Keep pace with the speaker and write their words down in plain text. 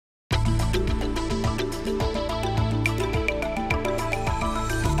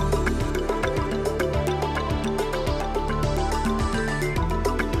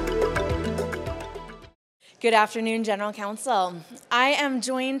Good afternoon, General Council. I am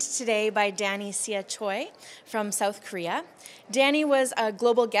joined today by Dani Sia Choi from South Korea. Dani was a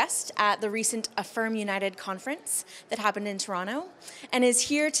global guest at the recent Affirm United conference that happened in Toronto and is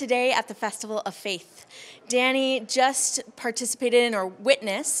here today at the Festival of Faith. Dani just participated in or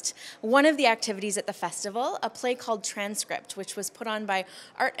witnessed one of the activities at the festival, a play called Transcript, which was put on by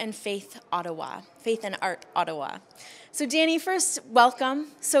Art and Faith Ottawa, Faith and Art Ottawa. So Dani, first, welcome.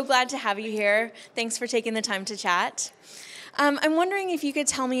 So glad to have you here. Thanks for taking the time to chat. I'm wondering if you could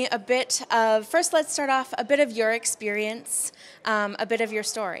tell me a bit of, first let's start off, a bit of your experience, a bit of your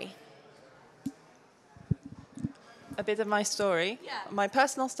story. A bit of my story? Yeah. My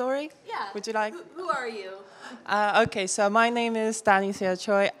personal story? Yeah. Would you like? Who are you? Okay, so my name is Dani Sia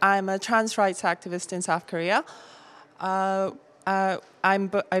Choi. I'm a trans rights activist in South Korea. I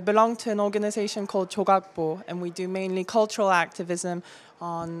belong to an organization called 조각보, and we do mainly cultural activism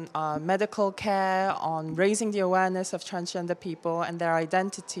on medical care, on raising the awareness of transgender people and their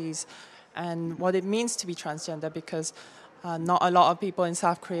identities and what it means to be transgender, because not a lot of people in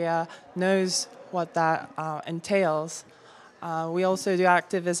South Korea knows what that entails. We also do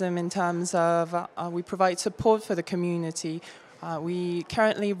activism in terms of we provide support for the community. We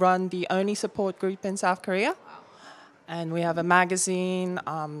currently run the only support group in South Korea. And we have a magazine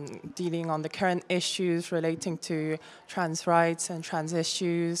dealing on the current issues relating to trans rights and trans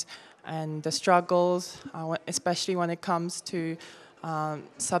issues and the struggles, especially when it comes to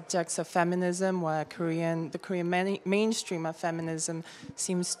subjects of feminism, where the Korean mainstream of feminism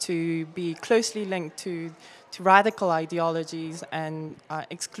seems to be closely linked to radical ideologies and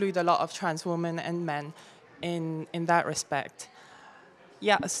exclude a lot of trans women and men in that respect.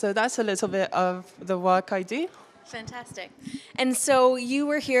 Yeah, so that's a little bit of the work I do. Fantastic. And so you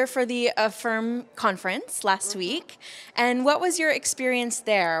were here for the Affirm conference last week. And what was your experience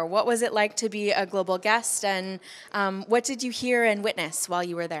there? What was it like to be a global guest? And what did you hear and witness while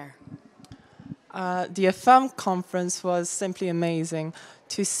you were there? The Affirm conference was simply amazing.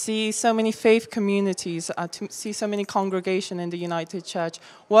 To see so many faith communities, to see so many congregations in the United Church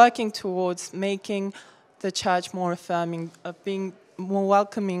working towards making the church more affirming, of being more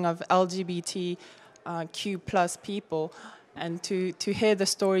welcoming of LGBTQ+ people, and to hear the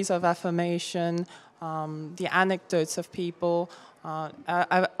stories of affirmation, the anecdotes of people.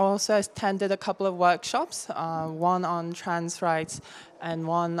 I also attended a couple of workshops, one on trans rights and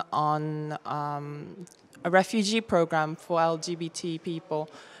one on a refugee program for LGBT people.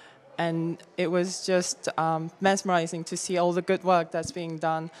 And it was just mesmerizing to see all the good work that's being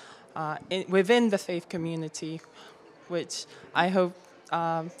done within the faith community, which I hope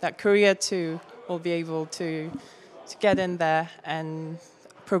that Korea too will be able to get in there and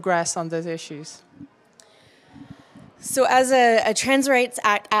progress on those issues. So as a trans rights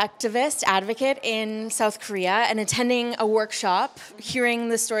advocate in South Korea and attending a workshop, hearing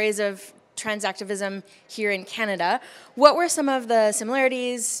the stories of trans activism here in Canada, what were some of the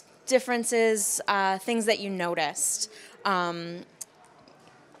similarities, differences, things that you noticed in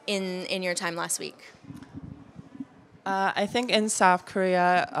your time last week? I think in South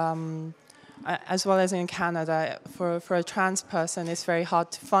Korea, as well as in Canada, for a trans person, it's very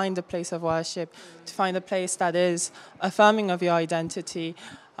hard to find a place of worship, to find a place that is affirming of your identity.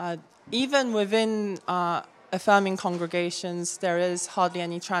 Even within affirming congregations, there is hardly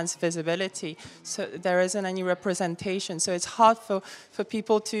any trans visibility, so there isn't any representation. So it's hard for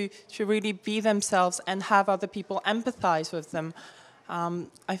people to really be themselves and have other people empathize with them.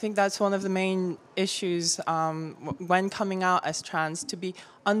 I think that's one of the main issues when coming out as trans, to be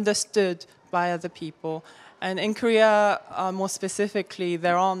understood by other people. And in Korea, more specifically,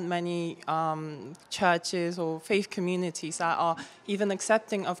 there aren't many churches or faith communities that are even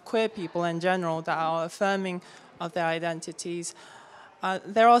accepting of queer people in general, that are affirming of their identities.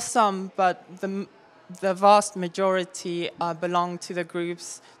 There are some, but the vast majority belong to the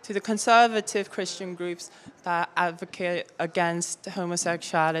groups, to the conservative Christian groups that advocate against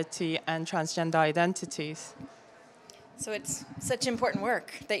homosexuality and transgender identities. So it's such important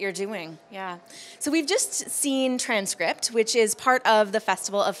work that you're doing, yeah. So we've just seen Transcript, which is part of the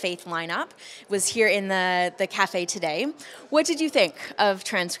Festival of Faith lineup. It was here in the cafe today. What did you think of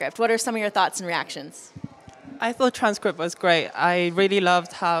Transcript? What are some of your thoughts and reactions? I thought Transcript was great. I really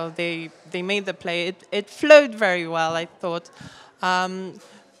loved how they made the play. It flowed very well, I thought.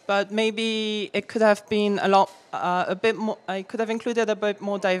 But maybe it could have been a bit more. I could have included a bit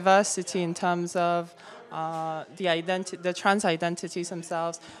more diversity in terms of the trans identities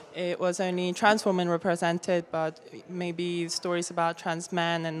themselves. It was only trans women represented, but maybe stories about trans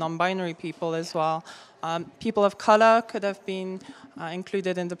men and non-binary people as well. People of color could have been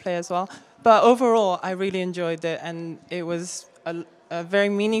included in the play as well. But overall, I really enjoyed it, and it was a very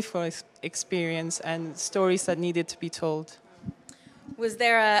meaningful experience and stories that needed to be told. Was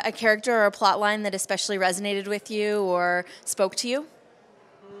there a character or a plot line that especially resonated with you or spoke to you?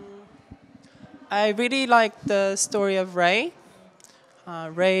 I really liked the story of Ray.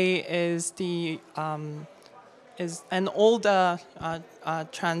 Ray is an older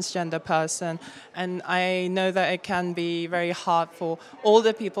transgender person, and I know that it can be very hard for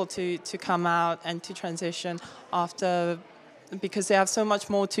older people to come out and to transition after, because they have so much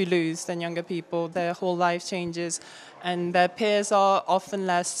more to lose than younger people. Their whole life changes, and their peers are often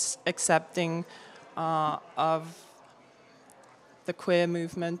less accepting of the queer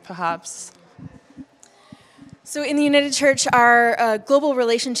movement, perhaps. So in the United Church, our global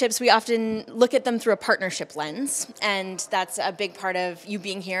relationships, we often look at them through a partnership lens, and that's a big part of you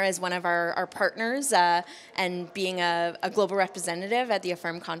being here as one of our partners and being a global representative at the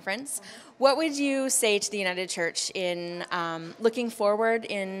Affirm conference. What would you say to the United Church in looking forward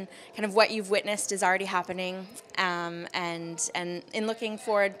in kind of what you've witnessed is already happening and in looking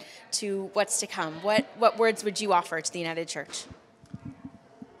forward to what's to come? What words would you offer to the United Church?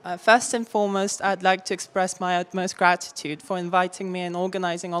 First and foremost, I'd like to express my utmost gratitude for inviting me and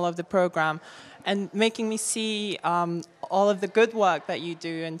organizing all of the program and making me see all of the good work that you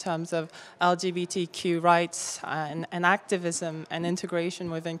do in terms of LGBTQ rights and activism and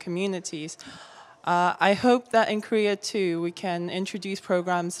integration within communities. I hope that in Korea, too, we can introduce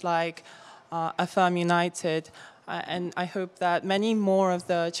programs like Affirm United, and I hope that many more of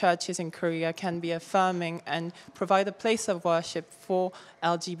the churches in Korea can be affirming and provide a place of worship for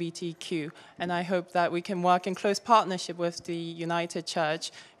LGBTQ. And I hope that we can work in close partnership with the United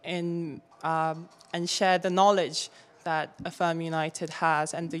Church and share the knowledge that Affirm United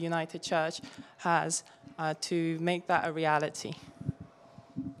has and the United Church has to make that a reality.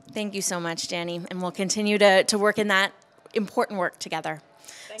 Thank you so much, Dani, and we'll continue to work in that important work together.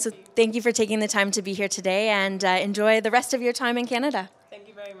 Thank you for taking the time to be here today, and enjoy the rest of your time in Canada. Thank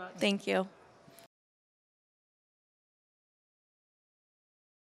you very much. Thank you.